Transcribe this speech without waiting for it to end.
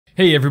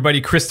Hey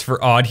everybody,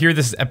 ChristopherOdd here.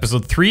 This is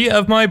episode 3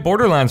 of my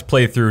Borderlands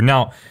playthrough.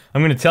 Now,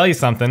 I'm gonna tell you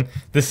something.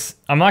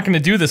 I'm not gonna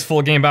do this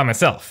full game by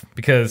myself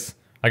because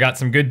I got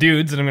some good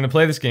dudes that I'm gonna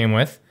play this game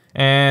with,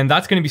 and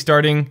that's gonna be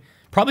starting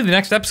probably the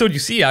next episode you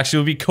see actually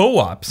will be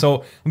co-op.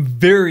 So I'm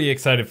very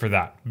excited for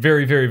that.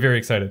 Very, very, very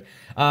excited.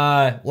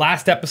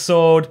 Last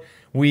episode,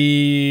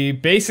 we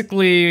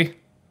basically,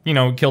 you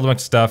know, killed a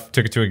bunch of stuff,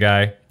 took it to a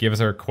guy, gave us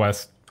our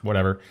quest,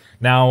 whatever.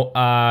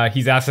 Now,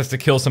 he's asked us to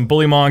kill some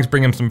bullymongs,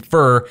 bring him some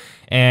fur,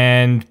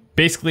 and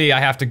basically I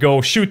have to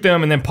go shoot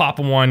them and then pop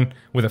them one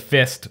with a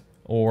fist,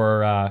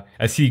 or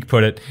as he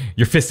put it,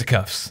 your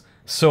fisticuffs.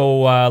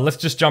 So let's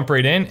just jump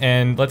right in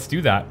and let's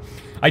do that.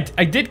 I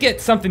did get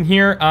something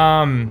here.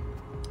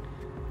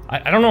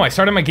 I don't know, I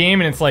started my game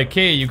and it's like,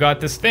 hey, you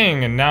got this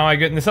thing, and now I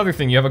get this other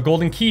thing. You have a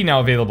golden key now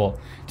available.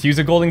 To use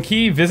a golden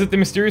key, visit the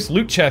mysterious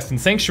loot chest in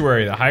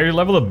Sanctuary. The higher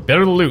level, the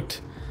better the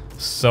loot.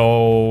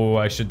 So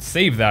I should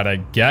save that, I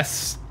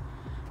guess.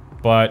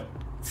 But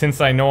since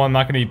I know I'm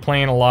not going to be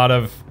playing a lot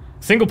of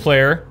single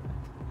player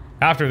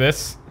after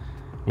this,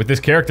 with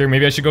this character,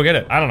 maybe I should go get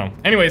it. I don't know.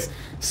 Anyways,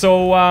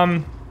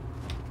 so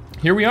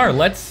here we are.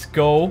 Let's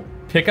go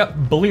pick up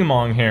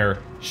Bullymong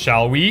hair,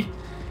 shall we?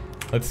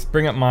 Let's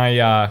bring up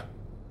my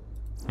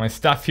my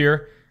stuff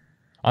here.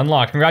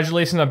 Unlock.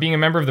 Congratulations on being a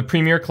member of the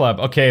Premier Club.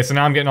 Okay, so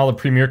now I'm getting all the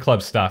Premier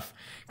Club stuff.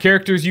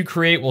 Characters you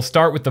create will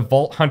start with the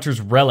Vault Hunter's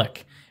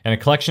Relic and a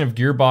collection of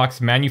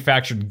Gearbox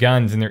manufactured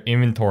guns in their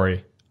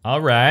inventory.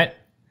 Alright.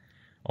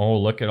 Oh,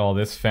 look at all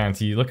this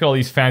fancy, look at all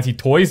these fancy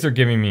toys they're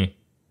giving me.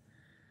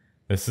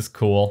 This is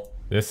cool.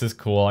 This is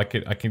cool. I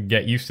could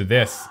get used to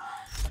this.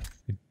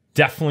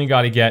 Definitely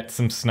gotta get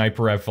some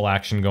sniper rifle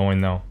action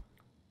going though.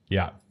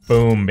 Yeah,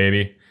 boom,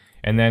 baby.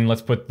 And then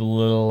let's put the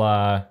little,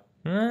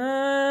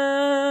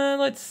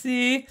 let's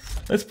see.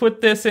 Let's put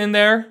this in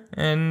there,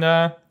 and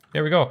there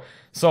we go.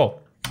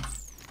 So,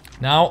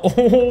 now,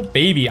 oh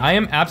baby, I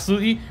am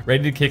absolutely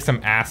ready to kick some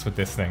ass with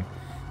this thing.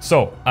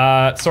 So,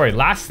 sorry,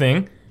 last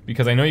thing,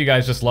 because I know you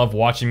guys just love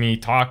watching me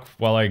talk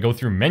while I go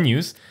through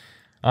menus.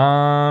 Pick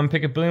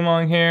a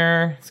Bullymong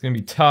here. It's gonna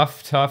be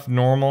tough,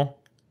 normal.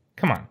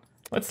 Come on,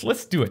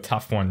 let's do a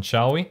tough one,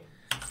 shall we?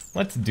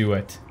 Let's do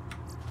it.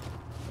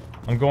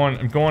 I'm going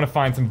to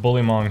find some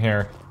Bullymong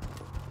here.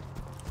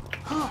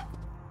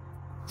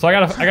 So I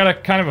got a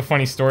kind of a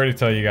funny story to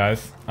tell you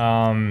guys.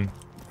 I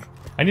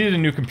needed a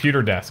new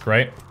computer desk,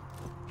 right?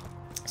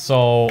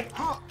 So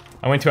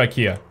I went to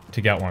IKEA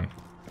to get one.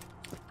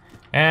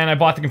 And I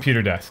bought the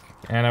computer desk,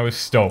 and I was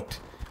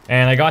stoked.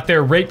 And I got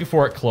there right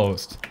before it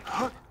closed.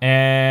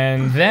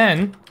 And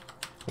then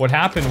what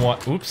happened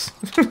was, oops.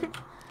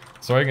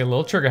 Sorry, I get a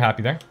little trigger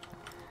happy there.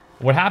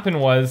 What happened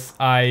was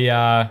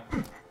I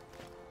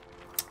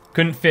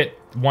couldn't fit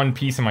one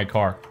piece in my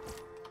car.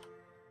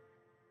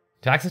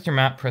 To access your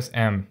map, press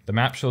M. The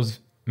map shows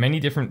many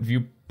different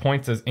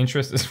viewpoints as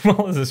interest as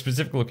well as a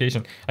specific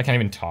location. I can't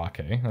even talk,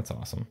 eh? That's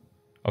awesome.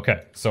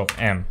 Okay, so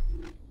M.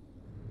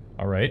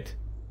 Alright.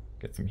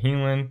 Get some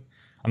healing.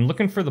 I'm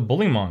looking for the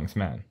Bullymongs,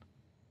 man.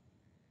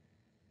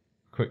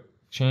 Quick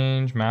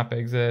change, map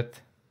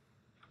exit.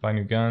 Buy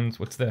new guns.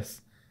 What's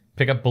this?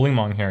 Pick up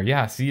Bullymong hair.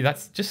 Yeah, see,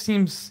 that just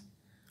seems...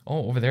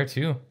 Oh, over there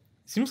too.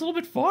 Seems a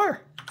little bit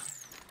far.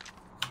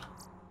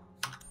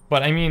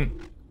 But I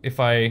mean, if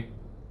I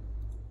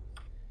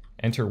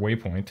enter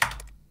waypoint.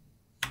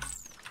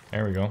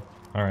 There we go.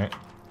 Alright.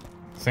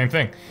 Same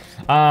thing.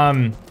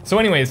 So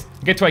anyways,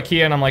 get to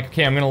IKEA and I'm like,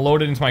 okay, I'm gonna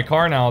load it into my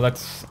car now.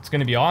 It's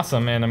gonna be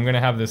awesome, and I'm gonna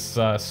have this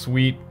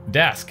sweet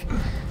desk.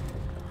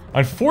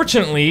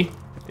 Unfortunately,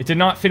 it did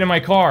not fit in my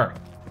car.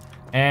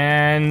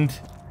 And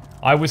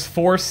I was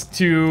forced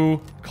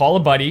to call a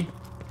buddy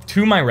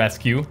to my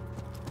rescue.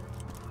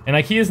 And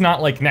IKEA's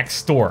not like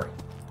next door,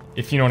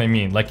 if you know what I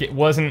mean. Like it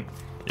wasn't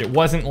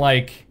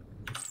like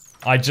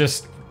I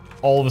just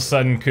all of a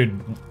sudden could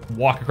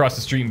walk across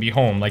the street and be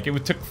home. Like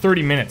it took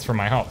 30 minutes from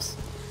my house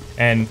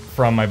and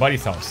from my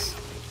buddy's house.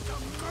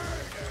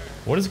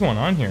 What is going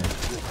on here?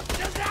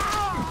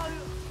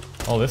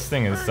 Oh, this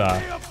thing is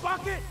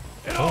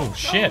oh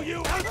shit.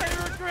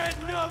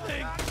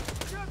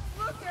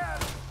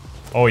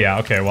 Oh yeah,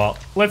 okay, well,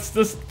 let's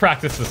just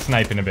practice the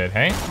sniping a bit,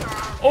 hey?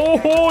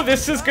 Oh,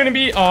 this is gonna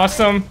be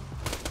awesome.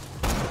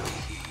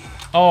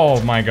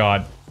 Oh my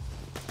god.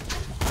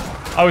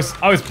 I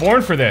was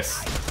born for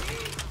this.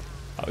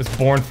 I was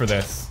born for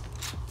this.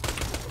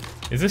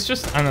 Is this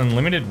just an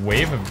unlimited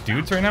wave of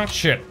dudes right now?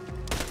 Shit.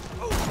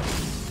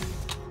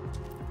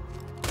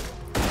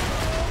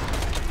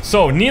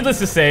 So, needless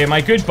to say,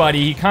 my good buddy,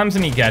 he comes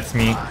and he gets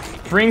me,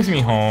 brings me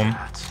home,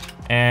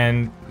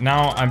 and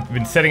now I've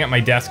been setting up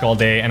my desk all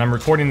day, and I'm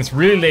recording this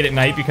really late at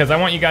night because I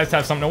want you guys to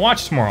have something to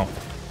watch tomorrow.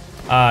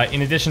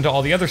 In addition to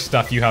all the other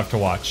stuff you have to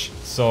watch.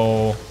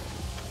 So,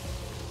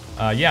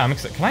 yeah, I'm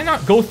excited. Can I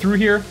not go through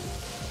here?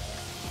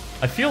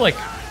 I feel like...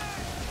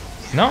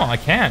 No, I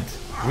can't.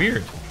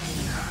 Weird.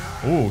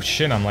 Oh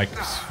shit, I'm like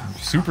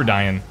super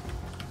dying.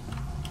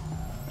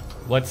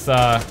 Let's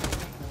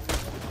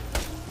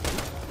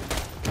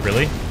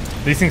Really?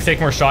 These things take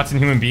more shots than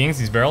human beings,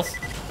 these barrels?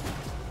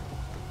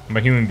 And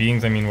by human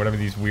beings, I mean whatever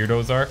these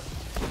weirdos are.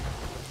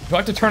 Do I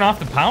have to turn off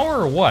the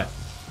power or what?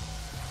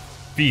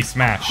 B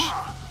smash.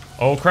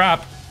 Oh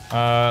crap.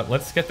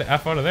 Let's get the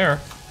F out of there.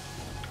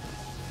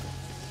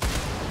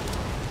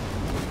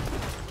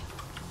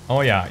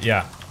 Oh yeah,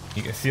 yeah.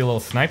 You can see a little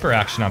sniper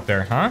action up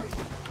there, huh?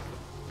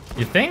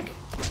 You think?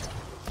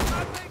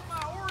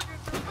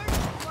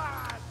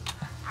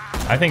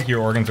 I think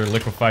your organs are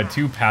liquefied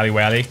too,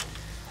 Pally-Wally.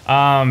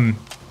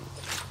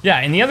 Yeah,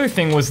 and the other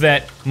thing was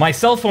that my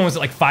cell phone was at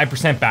like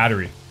 5%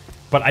 battery.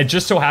 But I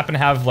just so happen to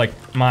have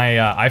like my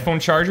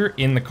iPhone charger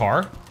in the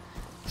car.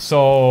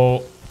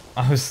 So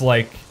I was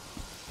like,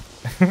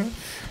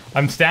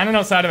 I'm standing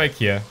outside of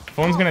IKEA,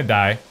 phone's gonna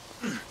die.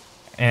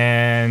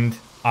 And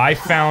I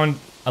found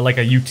like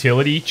a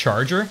utility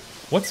charger.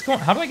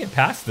 How do I get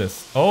past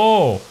this?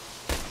 Oh.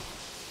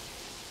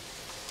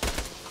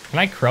 Can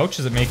I crouch?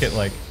 Does it make it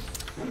like,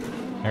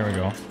 there we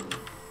go.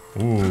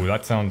 Ooh,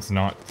 that sounds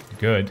not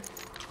good.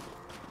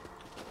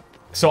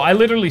 So I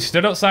literally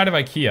stood outside of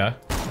IKEA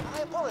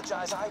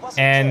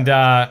and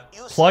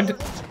plugged.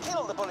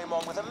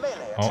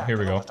 Oh, here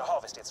we go.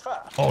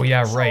 Oh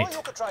yeah, right.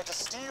 You could try to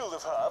steal the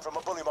fur from a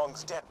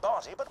bullymong's dead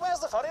body, but where's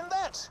the fun in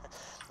that?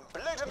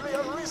 Blatantly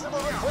unreasonable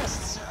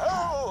requests.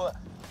 Oh.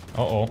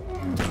 Uh-oh.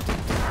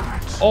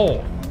 Oh.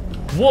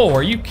 Whoa,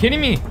 are you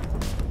kidding me?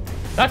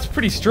 That's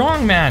pretty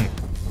strong, man.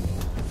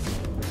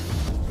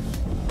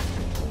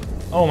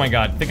 Oh my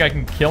god, think I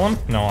can kill him?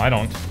 No, I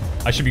don't.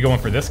 I should be going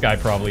for this guy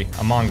probably.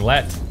 A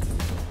Monglet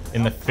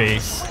in the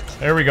face.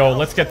 There we go,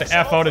 let's get the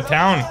F out of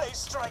town.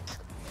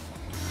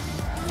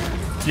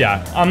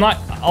 Yeah,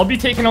 I'll be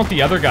taking out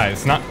the other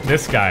guys, not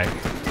this guy.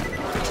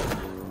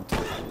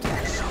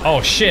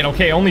 Oh shit,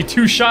 okay, only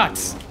 2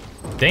 shots.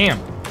 Damn.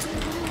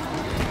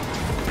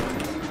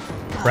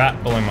 Rat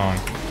Bullymong.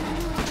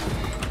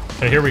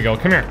 Okay, here we go,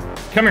 come here.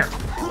 Come here.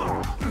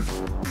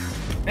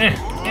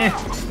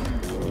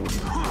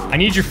 I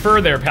need your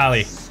fur there,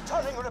 Pally.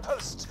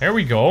 There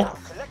we go.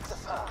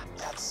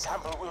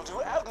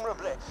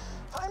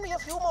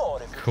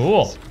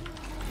 Cool.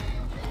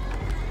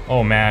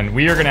 Oh man,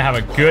 we are gonna have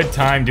a good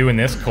time doing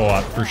this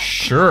co-op for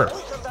sure.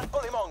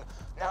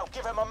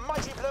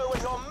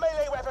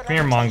 Come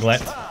here, Monglet.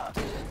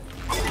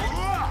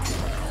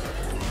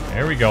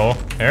 There we go.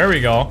 There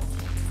we go.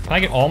 Can I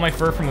get all my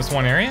fur from this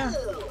one area?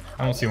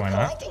 I don't see why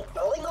not.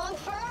 Bullymong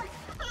Fur?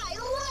 I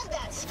love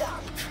that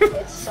stuff.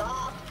 It's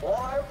soft,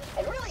 warm,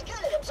 and really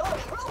good at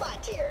absorbing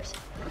robot tears.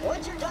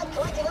 Once you're done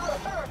collecting all the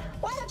fur,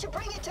 why don't you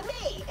bring it to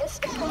me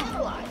instead of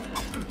Adeline?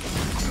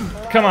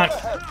 Come on.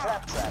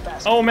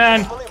 Oh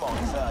man.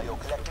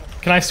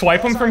 Can I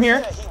swipe him from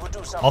here?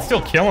 I'll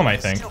still kill him, I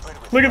think.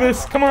 Look at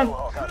this. Come on.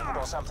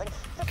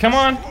 Come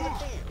on.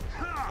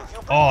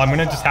 Oh, I'm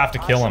gonna just have to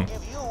kill him.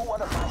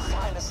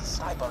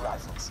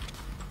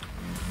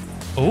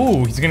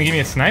 Ooh, he's gonna give me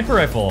a sniper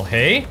rifle.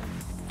 Hey?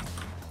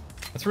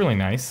 That's really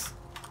nice.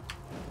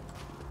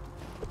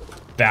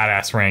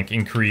 Badass rank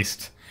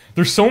increased.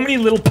 There's so many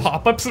little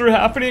pop-ups that are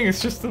happening.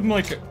 It's just I'm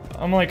like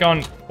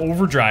on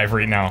overdrive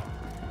right now.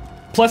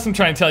 Plus, I'm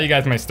trying to tell you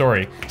guys my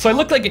story. So I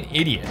look like an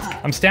idiot.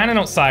 I'm standing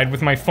outside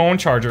with my phone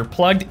charger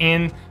plugged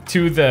in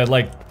to the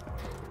like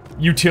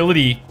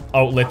utility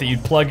outlet that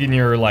you'd plug in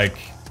your like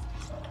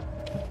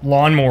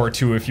lawnmower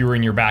to if you were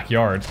in your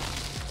backyard.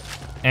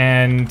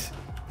 And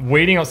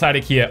waiting outside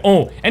IKEA.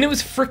 Oh, and it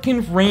was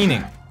freaking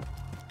raining.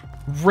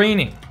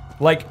 Raining.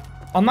 Like,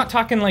 I'm not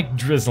talking like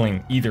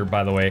drizzling either,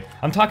 by the way.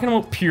 I'm talking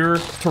about pure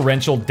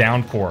torrential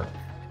downpour.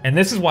 And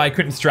this is why I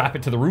couldn't strap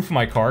it to the roof of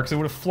my car, because it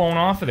would have flown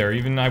off of there,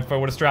 even if I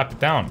would have strapped it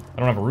down. I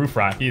don't have a roof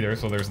rack either,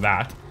 so there's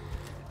that.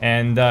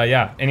 And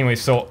yeah, anyway,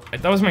 so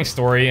that was my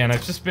story, and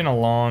it's just been a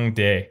long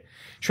day.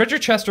 Treasure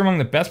chests are among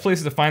the best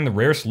places to find the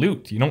rarest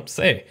loot, you don't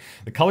say.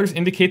 The colors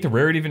indicate the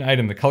rarity of an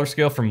item. The color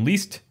scale from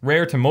least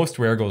rare to most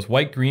rare goes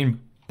white, green,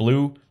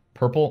 blue,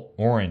 purple,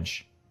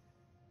 orange.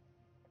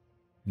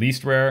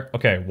 Least rare,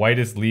 okay, white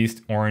is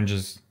least, orange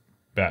is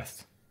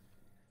best.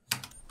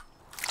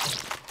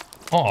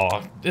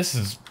 Oh, this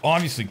is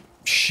obviously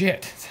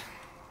shit.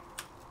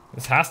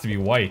 This has to be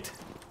white.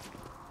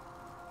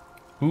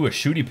 Ooh, a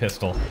shooty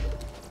pistol.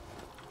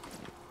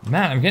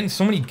 Man, I'm getting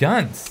so many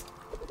guns.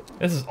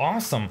 This is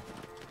awesome.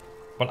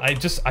 But I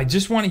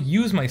just want to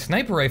use my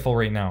sniper rifle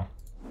right now.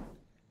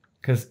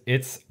 Because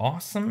it's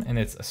awesome and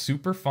it's a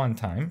super fun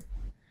time.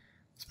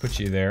 Let's put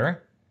you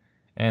there.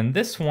 And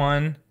this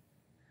one,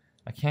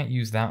 I can't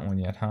use that one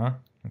yet, huh?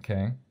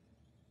 Okay.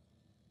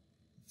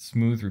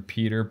 Smooth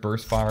repeater,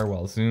 burst fire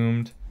while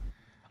zoomed.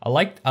 I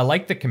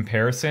like the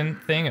comparison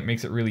thing. It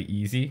makes it really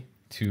easy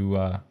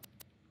to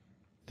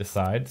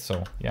decide.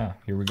 So yeah,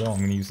 here we go. I'm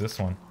gonna use this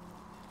one.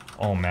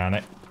 Oh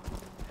man,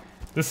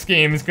 this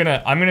game is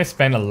I'm gonna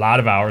spend a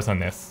lot of hours on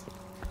this.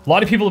 A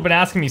lot of people have been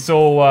asking me,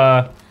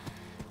 so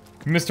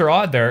Mr.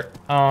 Odd there,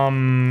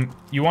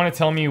 you want to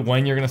tell me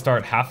when you're gonna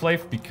start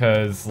Half-Life?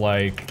 Because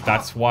like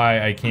that's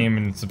why I came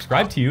and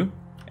subscribed to you.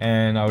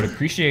 And I would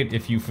appreciate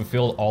if you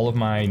fulfilled all of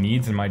my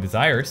needs and my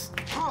desires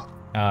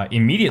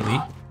immediately.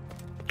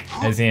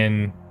 As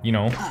in, you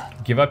know,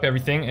 give up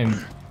everything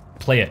and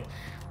play it.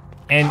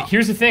 And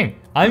here's the thing,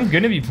 I'm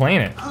gonna be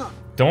playing it.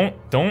 Don't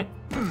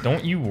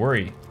Don't you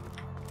worry.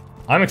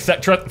 I'm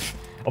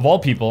of all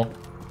people,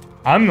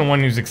 I'm the one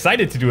who's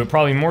excited to do it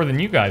probably more than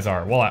you guys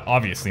are. Well,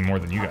 obviously more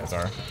than you guys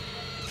are.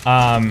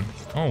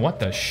 Oh, what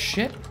the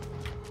shit?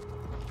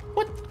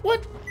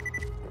 What?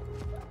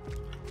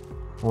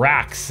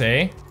 Racks,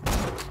 eh?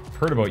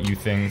 Heard about you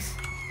things.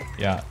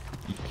 Yeah,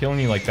 killing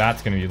you like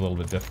that's gonna be a little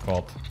bit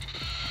difficult.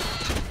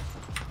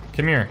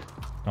 Come here.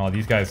 Oh,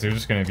 these guys, they're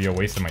just gonna be a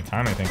waste of my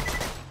time, I think.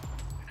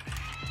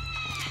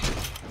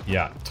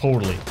 Yeah,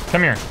 totally.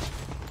 Come here.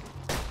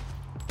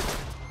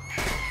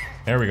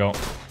 There we go.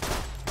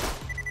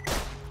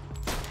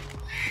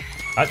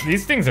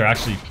 These things are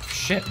actually...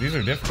 Shit, these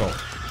are difficult.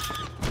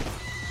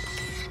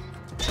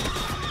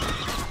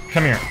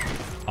 Come here.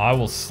 I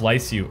will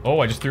slice you. Oh,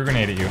 I just threw a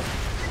grenade at you.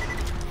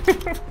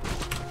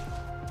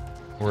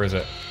 Where is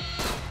it?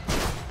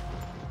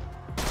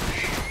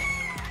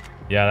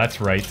 Yeah,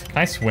 that's right. Can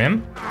I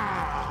swim?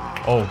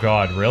 Oh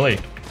god, really?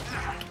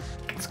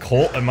 It's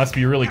cold. It must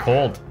be really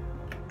cold.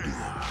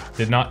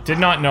 Did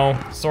not know.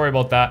 Sorry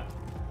about that.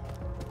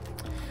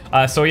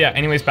 So yeah,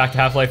 anyways, back to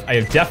Half-Life. I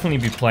have definitely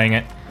been playing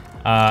it.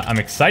 I'm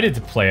excited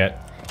to play it.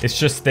 It's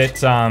just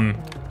that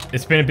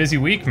it's been a busy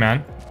week,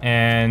 man.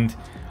 And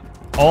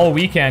all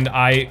weekend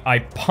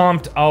I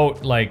pumped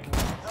out like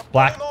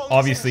Black,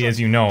 obviously, as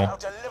you know.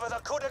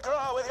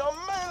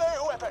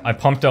 I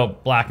pumped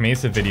out Black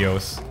Mesa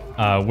videos,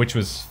 which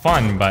was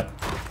fun, but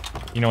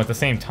you know, at the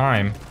same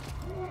time.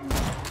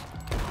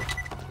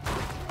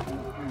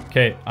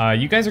 Okay,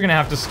 you guys are gonna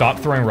have to stop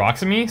throwing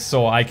rocks at me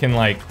so I can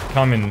like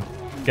come and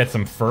get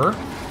some fur.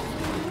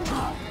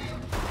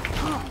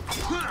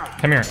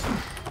 Come here.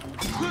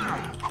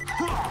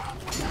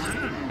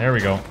 There we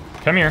go.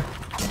 Come here.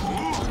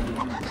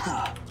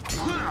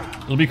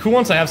 It'll be cool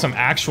once I have some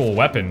actual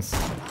weapons.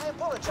 I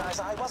apologize,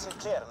 I wasn't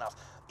clear enough.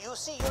 You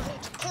see, you'll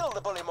need to kill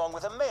the Bullymong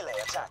with a melee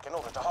attack in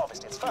order to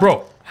harvest its fur.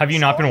 Bro, have you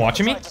not been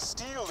watching me? To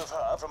steal the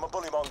fur from a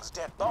Bullymong's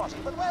dead body,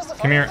 but where's the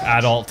Come here,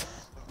 adult.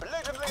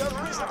 Blatantly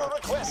unreasonable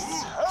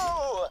requests.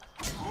 Oh!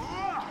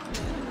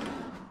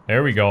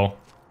 There we go.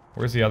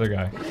 Where's the other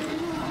guy?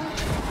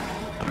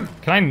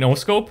 Can I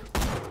no-scope?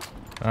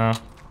 Not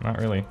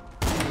really.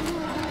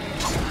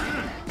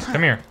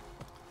 Come here.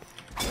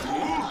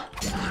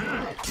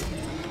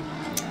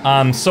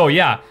 So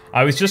yeah,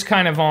 I was just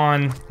kind of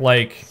on,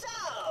 like...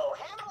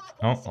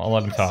 Oh, I'll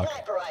let him talk. I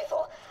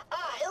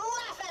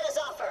laugh at his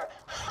offer.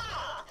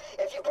 Ha!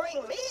 If you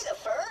bring me the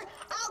fur,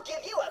 I'll give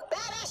you a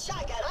badass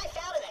shotgun I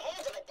found in the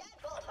hands of a dead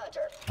vault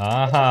hunter.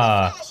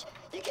 Aha.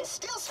 You can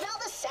still smell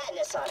the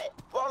sadness on it.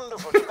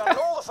 Wonderful, you got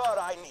all the fur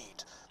I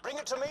need. Bring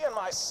it to me and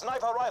my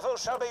sniper rifle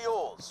shall be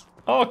yours.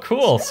 Oh,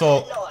 cool,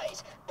 so...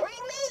 Noise. Bring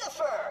me the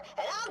fur,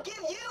 and I'll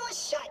give you a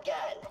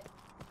shotgun.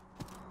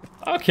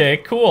 Okay,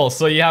 cool.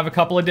 So you have a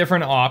couple of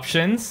different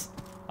options.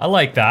 I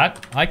like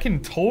that. I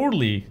can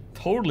totally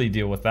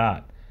deal with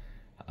that.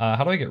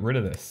 How do I get rid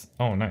of this?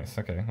 Oh, nice.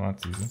 Okay, well,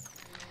 that's easy.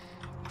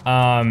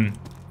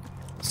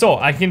 So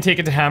I can take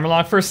it to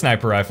Hammerlock for a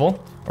sniper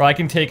rifle, or I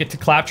can take it to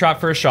Claptrap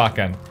for a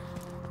shotgun.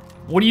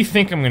 What do you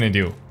think I'm gonna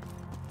do?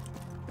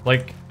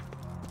 Like,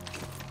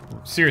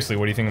 seriously,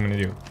 what do you think I'm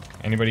gonna do?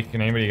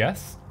 Can anybody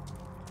guess?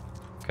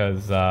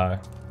 Because,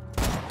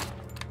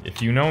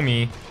 if you know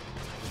me,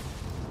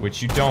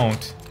 which you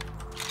don't,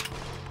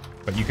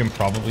 but you can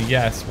probably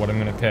guess what I'm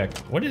gonna pick.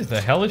 What is the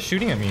hell is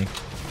shooting at me?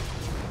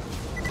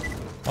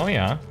 Oh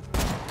yeah.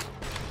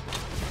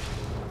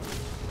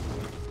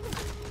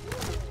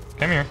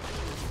 Come here.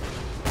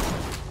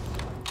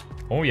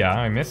 Oh yeah,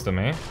 I missed him,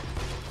 eh?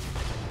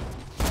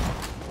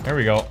 There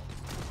we go.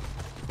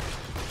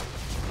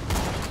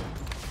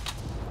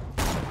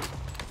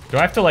 Do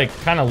I have to, like,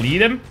 kind of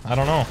lead him? I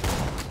don't know.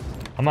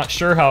 I'm not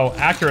sure how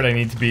accurate I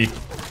need to be.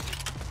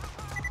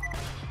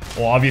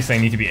 Well, obviously I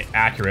need to be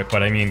accurate,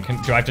 but I mean,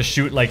 do I have to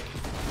shoot, like,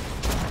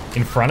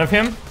 in front of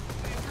him?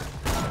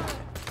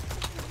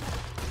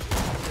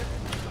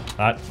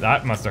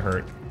 That must have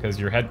hurt, because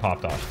your head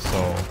popped off, so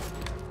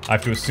I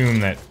have to assume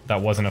that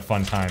that wasn't a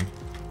fun time.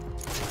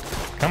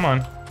 Come on.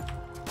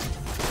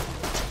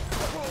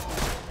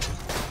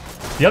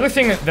 The other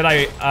thing that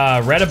I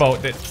read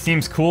about that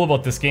seems cool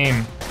about this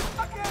game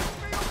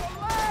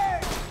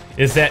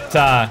is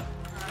that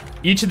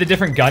each of the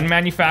different gun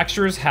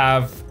manufacturers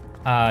have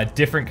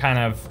different kind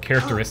of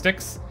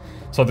characteristics.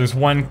 So there's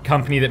one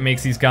company that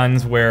makes these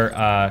guns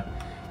where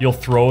you'll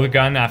throw the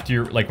gun after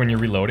you're, like, when you're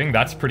reloading.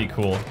 That's pretty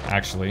cool,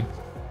 actually.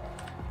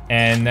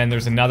 And then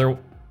there's another...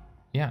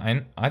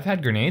 Yeah, I've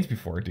had grenades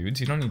before, dudes.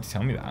 You don't need to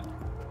tell me that.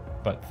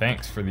 But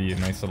thanks for the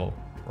nice little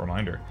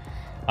reminder.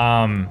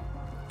 And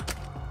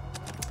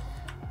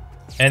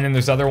then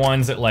there's other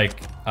ones that,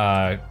 like,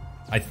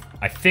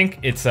 I think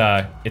it's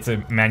a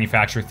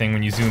manufacturer thing.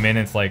 When you zoom in,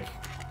 it's like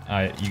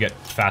you get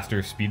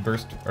faster speed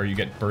burst, or you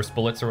get burst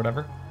bullets or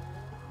whatever.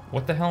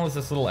 What the hell is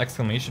this little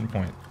exclamation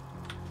point?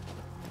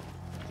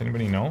 Does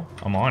anybody know?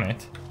 I'm on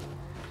it.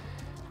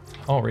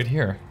 Oh, right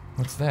here.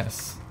 What's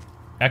this?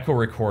 Echo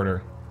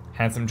recorder.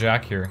 Handsome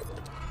Jack here.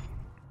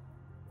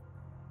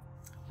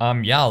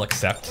 Yeah, I'll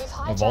accept.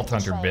 A Vault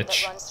Hunter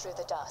bitch.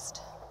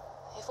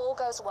 all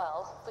goes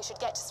well, we should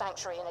get to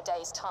Sanctuary in a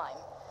day's time.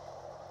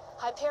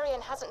 Hyperion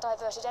hasn't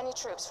diverted any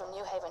troops from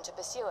New Haven to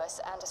pursue us,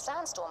 and a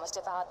sandstorm has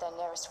devoured their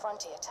nearest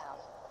frontier town.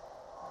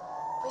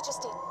 We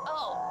just need...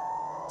 Oh,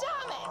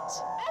 damn it!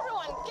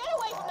 Everyone, get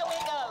away from the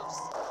windows!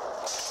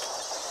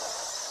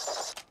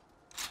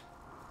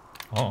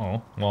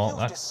 Uh-oh. Well,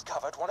 You've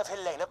discovered one of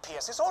Helena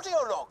Pierce's audio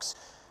logs.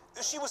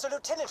 She was a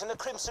lieutenant in the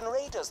Crimson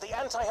Raiders, the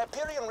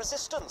anti-Hyperion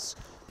resistance.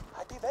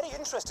 I'd be very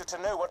interested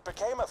to know what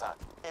became of her.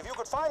 If you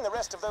could find the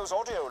rest of those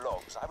audio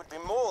logs, I would be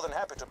more than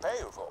happy to pay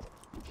you for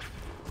them.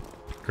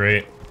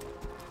 great.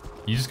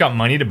 You just got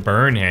money to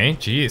burn, hey?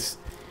 Jeez.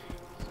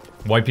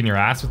 Wiping your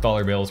ass with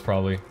dollar bills,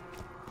 probably.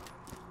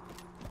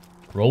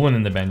 Rolling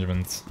in the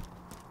Benjamins.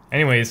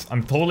 Anyways,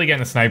 I'm totally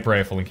getting a sniper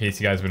rifle in case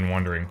you guys have been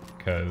wondering,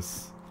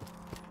 because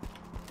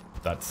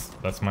that's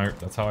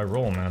how I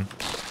roll, man.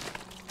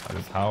 That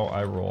is how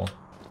I roll.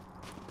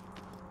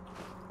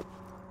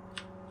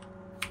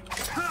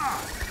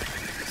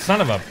 Son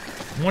of a...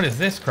 What is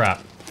this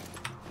crap?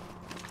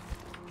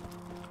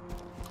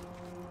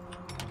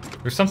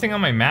 There's something on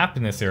my map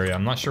in this area.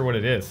 I'm not sure what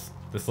it is.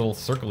 This little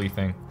circly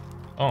thing.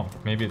 Oh,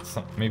 maybe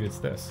it's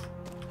this.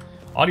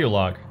 Audio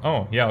log.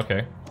 Oh, yeah,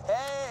 okay.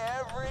 Hey,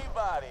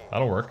 everybody.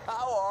 That'll work.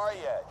 How are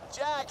you?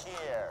 Jack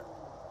here.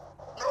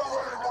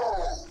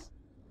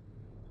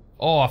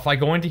 Oh, if I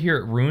go into here,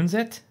 it ruins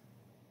it?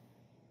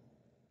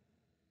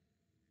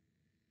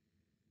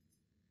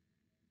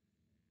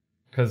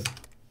 Because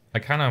I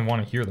kind of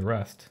want to hear the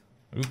rest.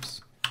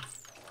 Oops.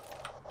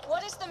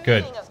 What is the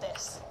Good. meaning of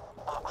this?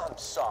 I'm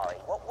sorry.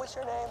 What was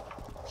your name?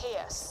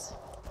 Pierce.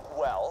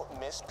 Well,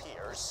 Miss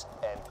Pierce,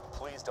 and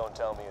please don't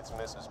tell me it's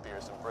Mrs.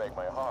 Pierce and break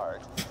my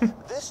heart.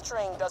 This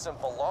string doesn't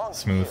belong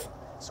Smooth. to you.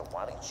 So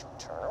why don't you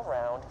turn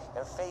around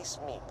and face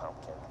me,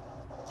 Pumpkin?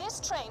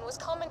 This train was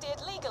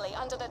commandeered legally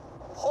under the...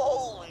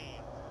 Holy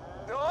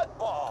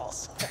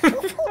nutballs!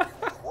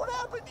 What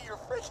happened to your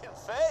freaking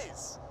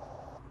face?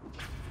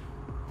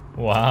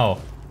 Wow.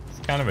 It's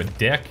kind of a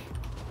dick.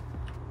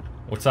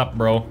 What's up,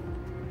 bro?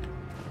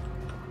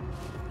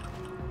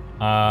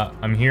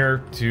 I'm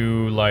here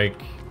to,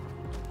 like,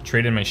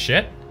 trade in my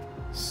shit.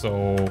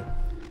 So,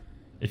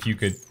 if you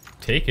could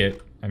take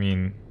it, I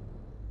mean,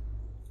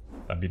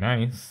 that'd be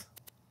nice.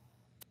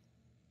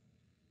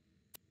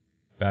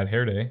 Bad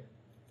hair day.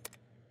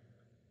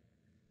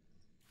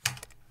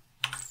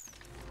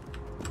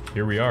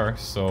 Here we are,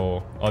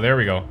 so... Oh, there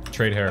we go.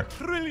 Trade hair.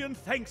 Trillion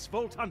thanks,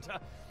 Vault Hunter.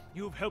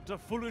 You've helped a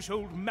foolish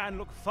old man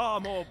look far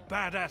more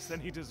badass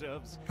than he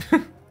deserves.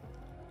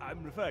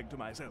 I'm referring to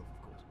myself,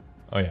 of course.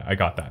 Oh yeah, I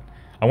got that.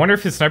 I wonder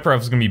if his sniper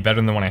rifle is going to be better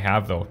than the one I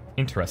have, though.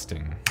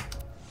 Interesting.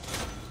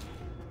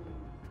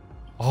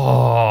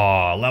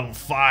 Oh, level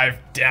 5.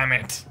 Damn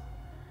it.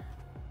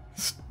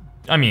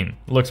 I mean,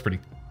 looks pretty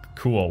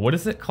cool. What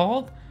is it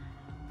called?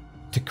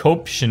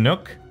 Tacope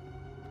Chinook?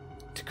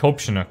 Tacope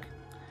Chinook.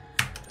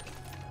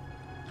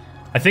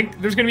 I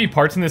think there's going to be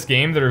parts in this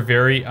game that are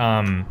very,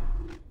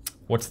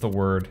 what's the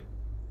word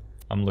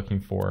I'm looking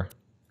for?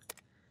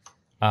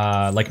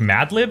 Like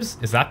Mad Libs?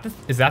 Is that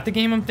the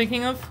game I'm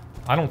thinking of?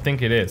 I don't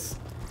think it is.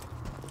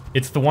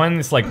 It's the one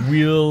that's like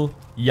Will,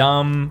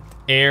 Yum,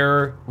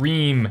 Air,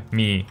 Ream,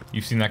 Me.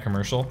 You've seen that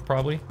commercial,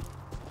 probably?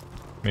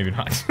 Maybe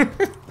not.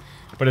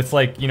 But it's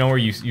like, you know, where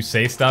you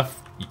say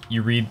stuff,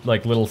 you read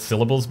like little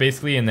syllables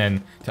basically, and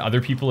then to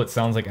other people it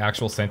sounds like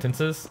actual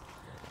sentences.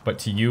 But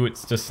to you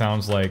it just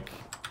sounds like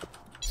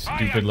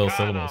stupid little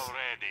syllables.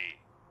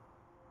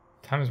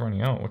 Time is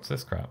running out. What's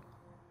this crap?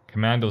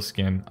 Commando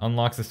skin.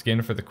 Unlocks the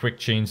skin for the quick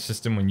change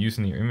system when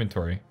using your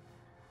inventory.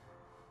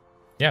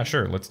 Yeah,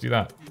 sure. Let's do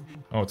that.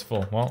 Oh, it's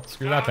full. Well,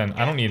 screw that then.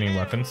 I don't need any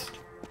weapons.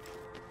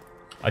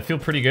 I feel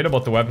pretty good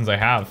about the weapons I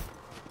have.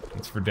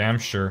 That's for damn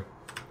sure.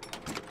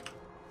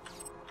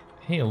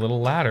 Hey, a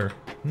little ladder.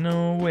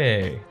 No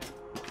way.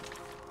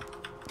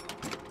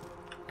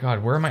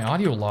 God, where are my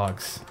audio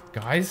logs?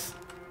 Guys?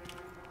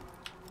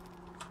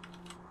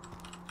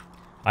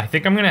 I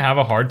think I'm gonna have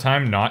a hard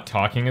time not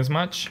talking as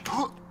much.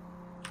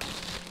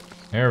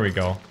 There we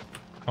go.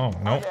 Oh,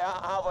 no.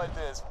 Yeah, how about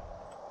this?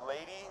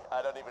 Lady,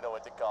 I don't even know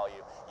what to call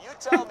you. You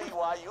tell me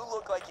why you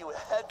look like you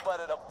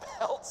headbutted a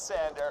belt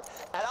sander,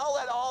 and I'll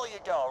let all of you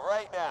go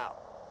right now.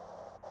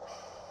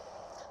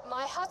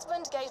 My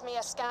husband gave me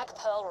a skag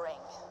pearl ring.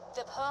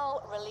 The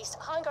pearl released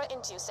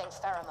hunger-inducing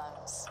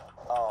pheromones.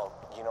 Oh,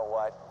 you know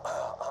what?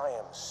 I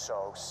am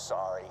so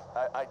sorry.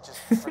 I just,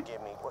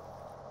 forgive me.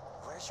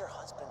 Where's your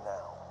husband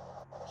now?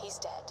 He's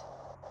dead.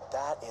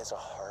 That is a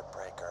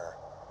heartbreaker.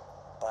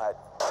 But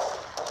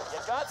you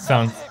got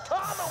Sounds something in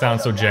common so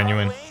with him now,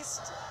 genuine. at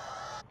least.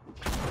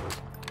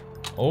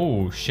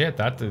 Oh shit,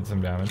 that did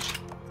some damage.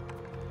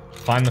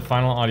 Find the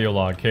final audio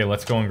log. Okay,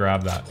 let's go and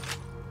grab that.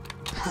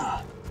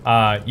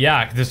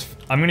 Yeah,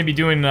 I'm gonna be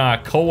doing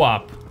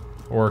co-op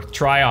or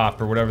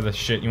tri-op or whatever the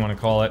shit you want to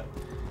call it,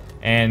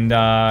 and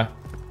I'm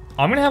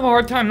gonna have a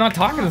hard time not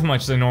talking as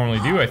much as I normally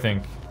do, I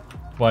think.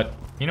 But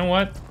you know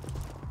what?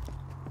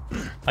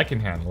 I can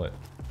handle it.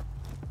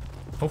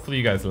 Hopefully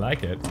you guys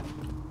like it.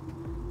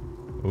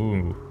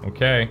 Ooh,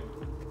 okay.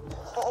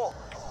 Holy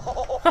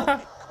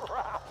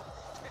crap!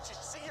 Did you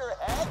see your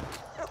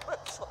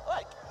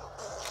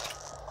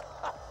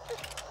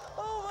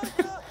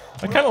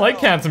I kind of like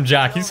Handsome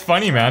Jack. He's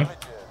funny, man.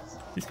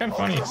 He's kind of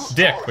funny.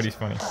 Dick, but he's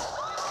funny.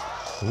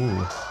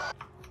 Ooh.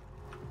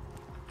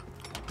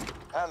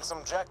 Handsome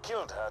Jack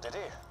killed her, did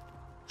he?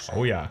 Shame.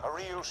 Oh, yeah. A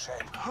real shame.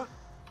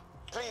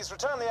 Please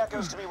return the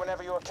echoes to me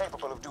whenever you are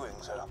capable of doing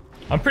so.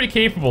 I'm pretty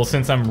capable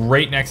since I'm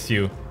right next to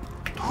you.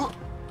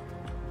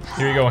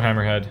 Here you go,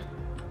 Hammerhead.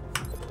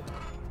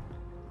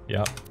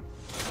 Yep.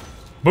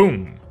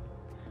 Boom.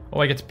 Oh,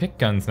 I get to pick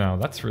guns now.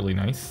 That's really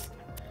nice.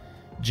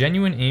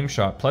 Genuine aim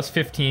shot, plus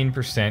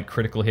 15%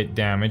 critical hit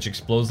damage,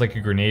 explodes like a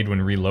grenade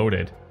when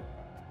reloaded.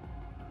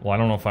 Well, I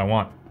don't know if I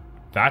want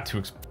that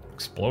to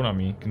explode on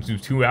me.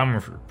 Consumes 2 ammo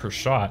per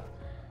shot.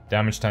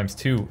 Damage times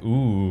 2.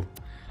 Ooh.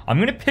 I'm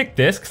gonna pick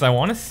this because I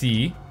want to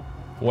see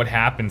what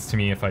happens to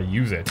me if I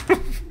use it.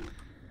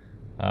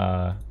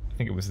 I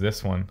think it was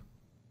this one.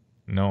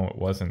 No, it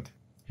wasn't.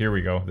 Here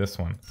we go, this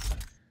one.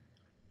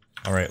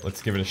 Alright,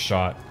 let's give it a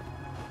shot.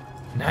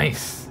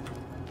 Nice!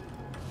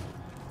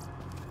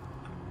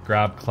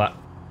 Grab clap.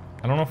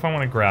 I don't know if I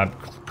want to grab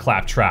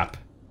claptrap.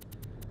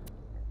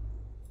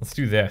 Let's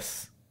do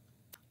this.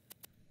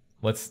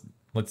 Let's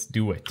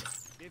do it.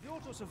 If you're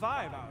to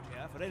survive out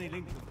here for any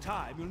length of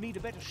time, you'll need a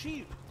better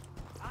shield.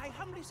 I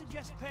humbly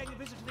suggest paying a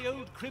visit to the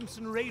old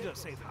Crimson Raider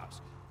safe house.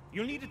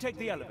 You'll need to take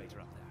the elevator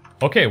up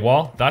there. Okay,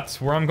 well,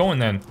 that's where I'm going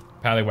then,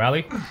 Pally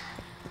Wally.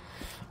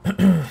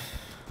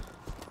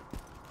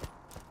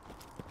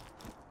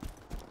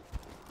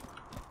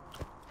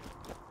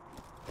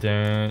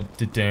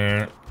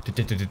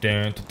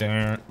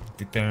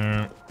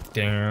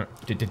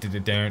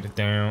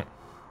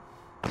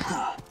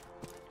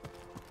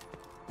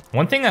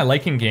 One thing I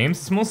like in games,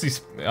 it's mostly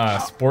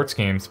sports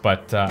games,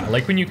 but I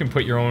like when you can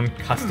put your own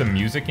custom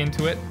music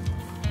into it.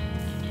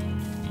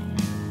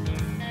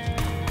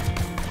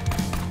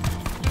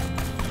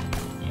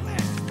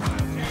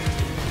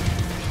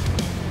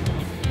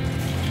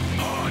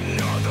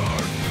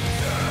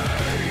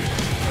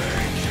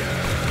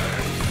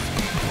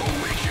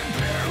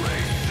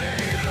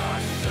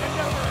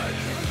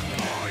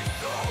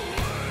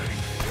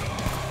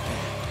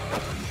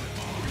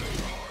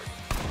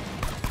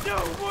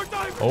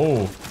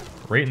 Oh,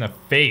 right in the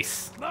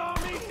face.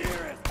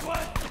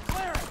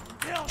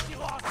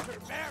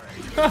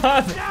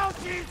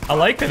 I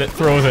like that it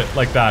throws it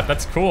like that.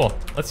 That's cool.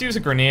 Let's use a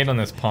grenade on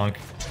this punk.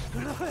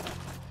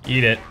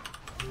 Eat it.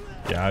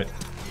 Yeah,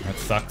 that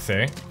sucks,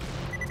 eh?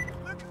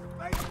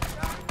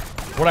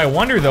 What I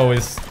wonder though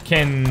is,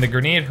 can the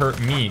grenade hurt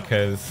me?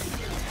 Because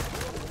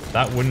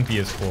that wouldn't be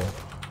as cool.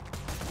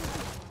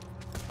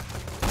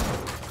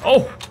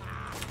 Oh!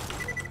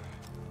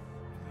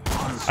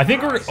 I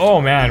think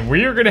oh man,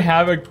 we are gonna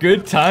have a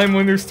good time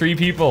when there's 3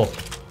 people.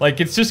 Like,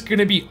 it's just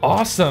gonna be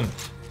awesome.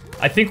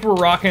 I think we're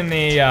rocking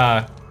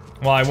a,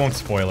 well, I won't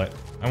spoil it.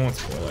 I won't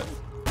spoil it.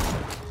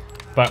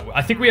 But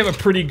I think we have a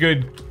pretty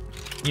good,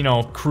 you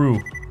know, crew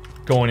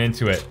going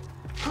into it.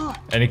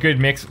 And a good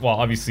mix, well,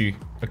 obviously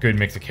a good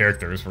mix of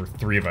characters. We're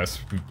 3 of us.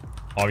 We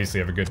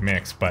obviously have a good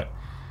mix, but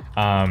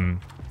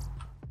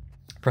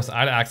press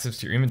I to access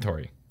to your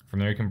inventory. From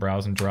there you can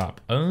browse and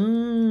drop. Oh,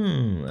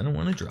 I don't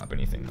want to drop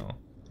anything though.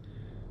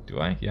 Do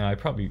I? Yeah, I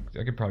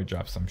could probably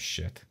drop some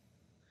shit.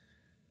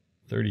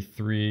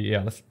 33.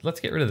 Yeah, let's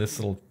get rid of this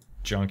little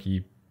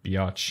junky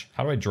biatch.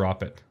 How do I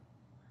drop it?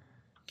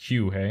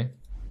 Q, hey?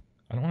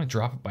 I don't want to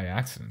drop it by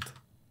accident.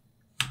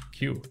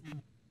 Q.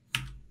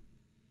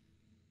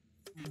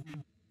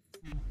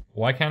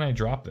 Why can't I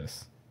drop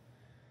this?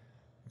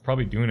 I'm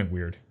probably doing it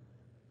weird.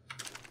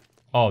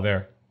 Oh,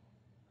 there.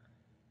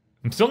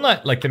 I'm still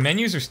not, like, the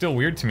menus are still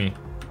weird to me.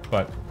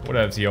 But,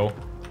 whatevs, yo.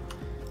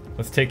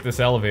 Let's take this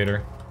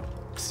elevator.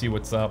 See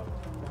what's up.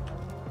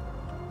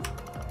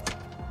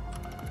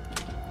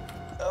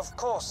 Of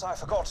course, I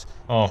forgot.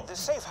 Oh. The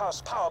safe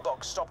house power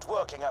box stopped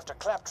working after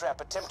Claptrap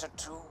attempted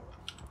to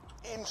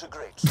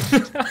integrate.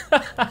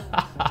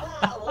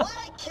 What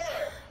a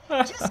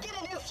killer! Just get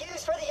a new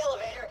fuse for the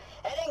elevator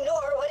and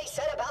ignore what he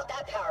said about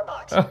that power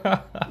box.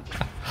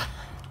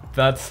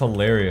 That's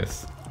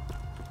hilarious.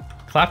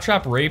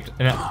 Claptrap raped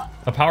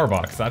a power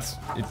box. That's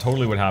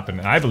totally what happened,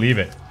 and I believe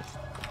it.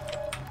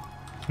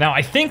 Now,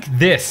 I think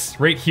this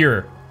right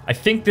here, I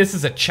think this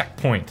is a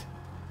checkpoint.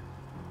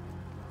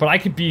 But I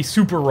could be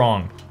super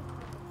wrong.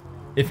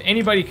 If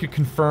anybody could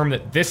confirm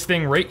that this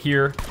thing right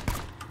here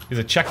is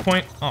a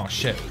checkpoint, oh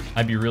shit,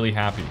 I'd be really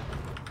happy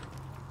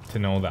to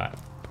know that.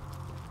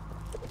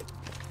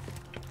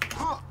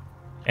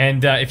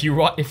 And if you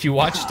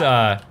watched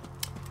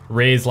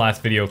Ray's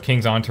last video,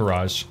 King's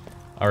Entourage,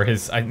 or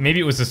his, maybe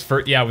it was his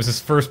first, yeah, it was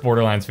his first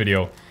Borderlands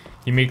video.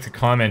 He makes a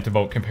comment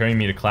about comparing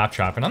me to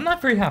Claptrap, and I'm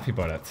not very happy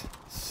about it.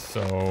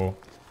 So,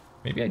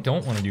 maybe I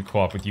don't want to do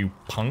co-op with you,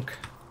 punk.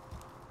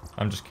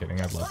 I'm just kidding,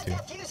 I'd love to. Plug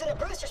that fuse in a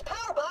Brewster's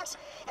power box,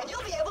 and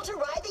you'll be able to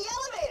ride the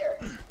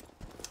elevator.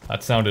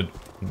 That sounded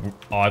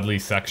oddly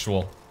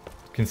sexual,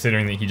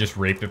 considering that he just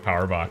raped a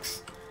power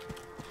box.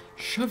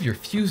 Shove your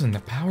fuse in the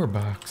power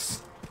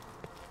box.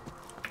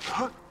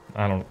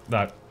 I don't,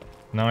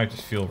 now I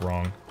just feel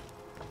wrong.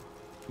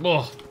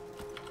 Ugh.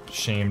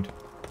 Shamed.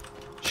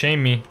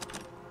 Shame me.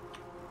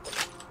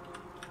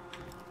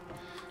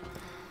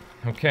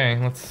 Okay,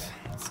 let's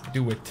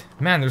do it.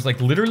 Man, there's like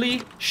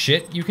literally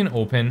shit you can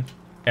open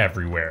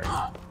everywhere.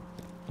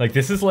 Like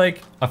this is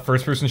like a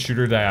first-person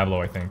shooter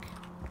Diablo, I think.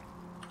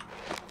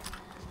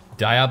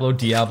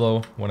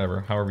 Diablo,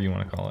 whatever, however you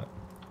want to call it.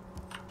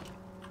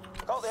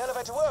 Got the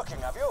elevator working,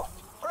 have you?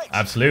 Great.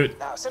 Absolute.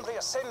 Now simply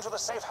ascend to the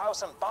safe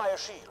house and buy a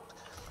shield.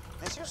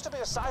 This used to be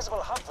a sizable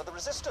hub for the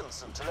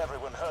Resistance until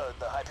everyone heard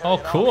the Hyperion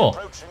cool. army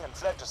approaching and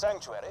fled to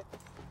Sanctuary.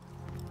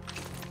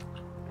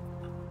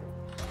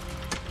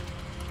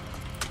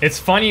 It's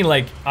funny,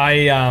 like,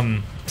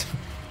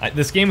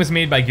 this game was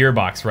made by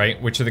Gearbox, right?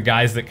 Which are the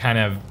guys that kind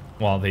of,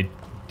 well, they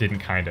didn't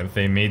kind of.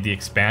 They made the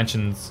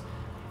expansions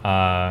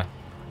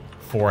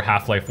for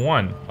Half-Life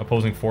 1,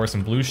 Opposing Force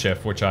and Blue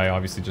Shift, which I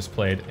obviously just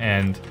played.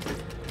 And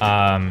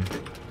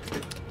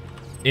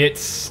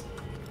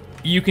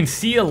you can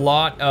see a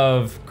lot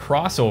of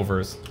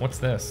crossovers. What's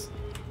this?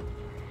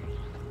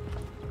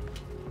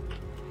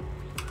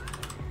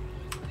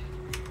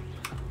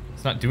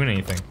 It's not doing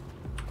anything.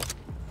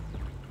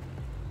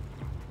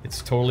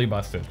 It's totally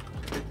busted.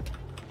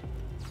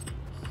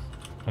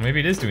 Well, maybe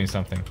it is doing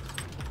something.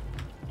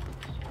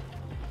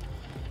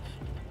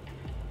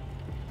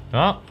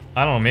 Oh,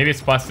 I don't know. Maybe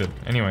it's busted.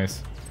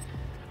 Anyways,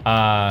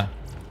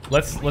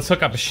 let's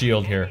hook up a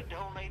shield here.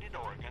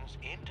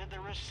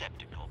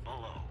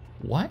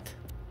 What?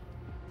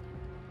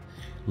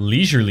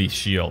 Leisurely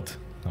shield.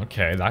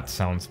 Okay, that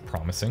sounds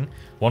promising.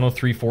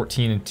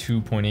 103.14 and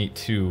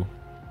 2.82.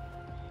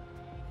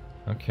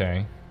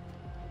 Okay.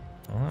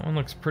 Well, that one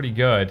looks pretty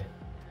good.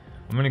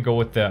 I'm gonna go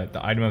with the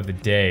item of the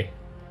day.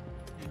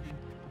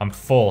 I'm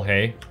full,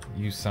 hey?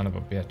 You son of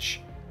a bitch.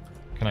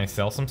 Can I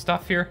sell some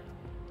stuff here?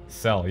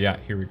 Sell, yeah,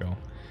 here we go.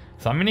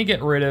 So I'm gonna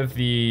get rid of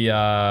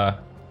the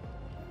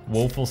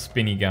woeful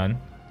spinny gun.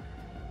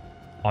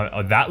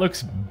 Oh, that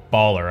looks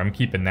baller. I'm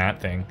keeping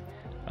that thing.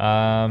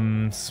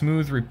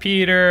 Smooth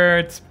repeater.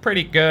 It's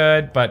pretty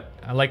good, but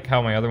I like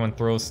how my other one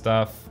throws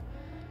stuff.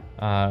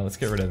 Let's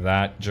get rid of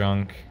that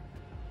junk.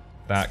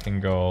 That can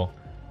go.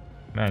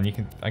 Man,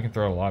 I can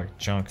throw a lot of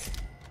junk.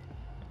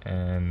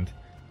 And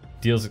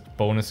deals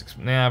bonus.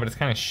 Nah, but it's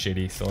kind of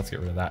shitty, so let's get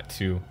rid of that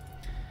too.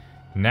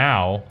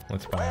 Now,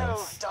 let's buy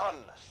this. Well done.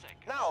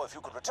 Now, if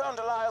you could return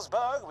to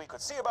Liarsburg, we could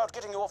see about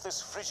getting you off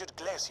this frigid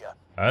glacier.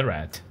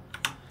 Alright.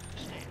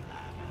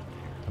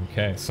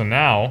 Okay, so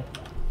now,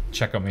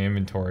 check out my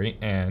inventory,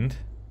 and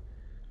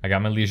I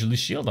got my Leisurely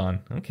Shield on.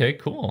 Okay,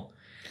 cool.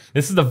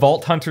 This is the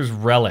Vault Hunter's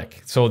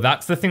Relic. So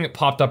that's the thing that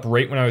popped up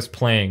right when I was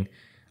playing.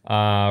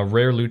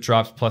 Rare loot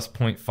drops plus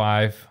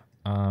 0.5.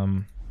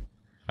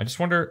 I just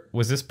wonder,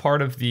 was this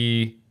part of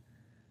the...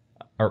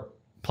 Or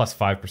plus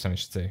 5%, I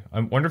should say.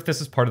 I wonder if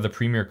this is part of the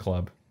Premier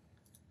Club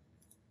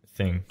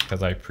thing,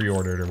 because I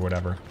pre-ordered or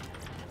whatever.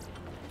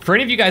 For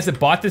any of you guys that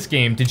bought this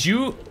game, did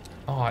you...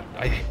 Oh,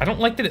 I don't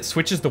like that it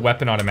switches the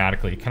weapon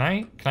automatically. Can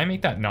I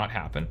make that not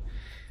happen?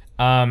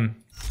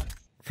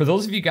 For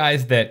those of you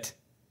guys that...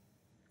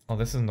 Oh,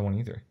 this isn't the one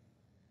either.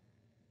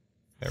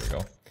 There we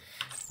go.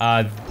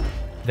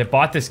 That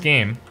bought this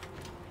game,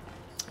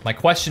 my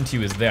question to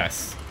you is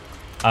this.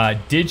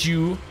 Did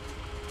you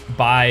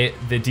buy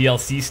the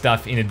DLC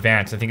stuff in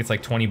advance? I think it's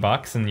like 20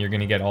 bucks and you're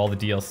gonna get all the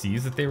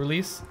DLCs that they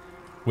release,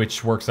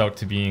 which works out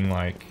to being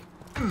like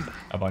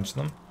a bunch of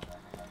them.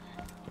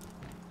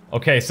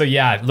 Okay, so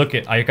yeah, look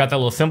it. I got that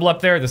little symbol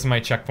up there. This is my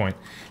checkpoint.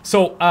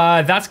 So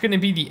that's gonna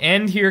be the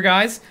end here,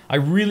 guys. I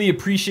really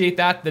appreciate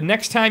that. The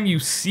next time you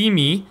see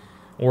me,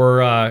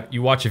 or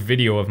you watch a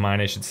video of mine,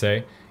 I should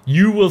say,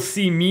 you will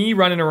see me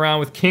running around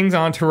with King's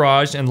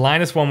Entourage and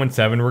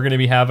Linus117. We're gonna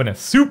be having a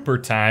super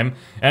time,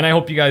 and I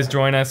hope you guys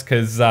join us,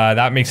 because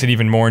that makes it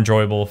even more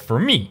enjoyable for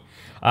me.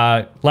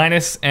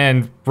 Linus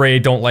and Ray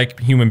don't like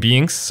human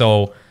beings,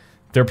 so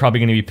they're probably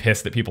gonna be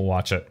pissed that people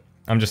watch it.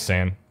 I'm just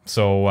saying.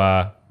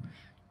 So,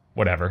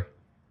 whatever.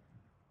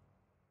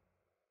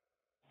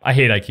 I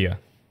hate IKEA.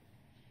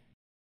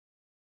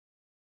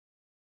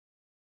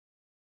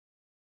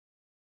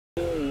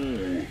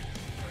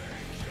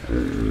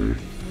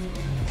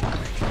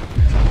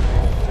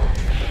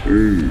 Whoa,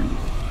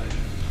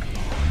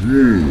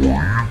 are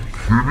you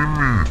kidding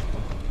me?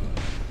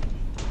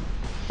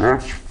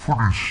 That's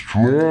pretty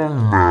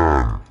strong,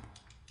 man.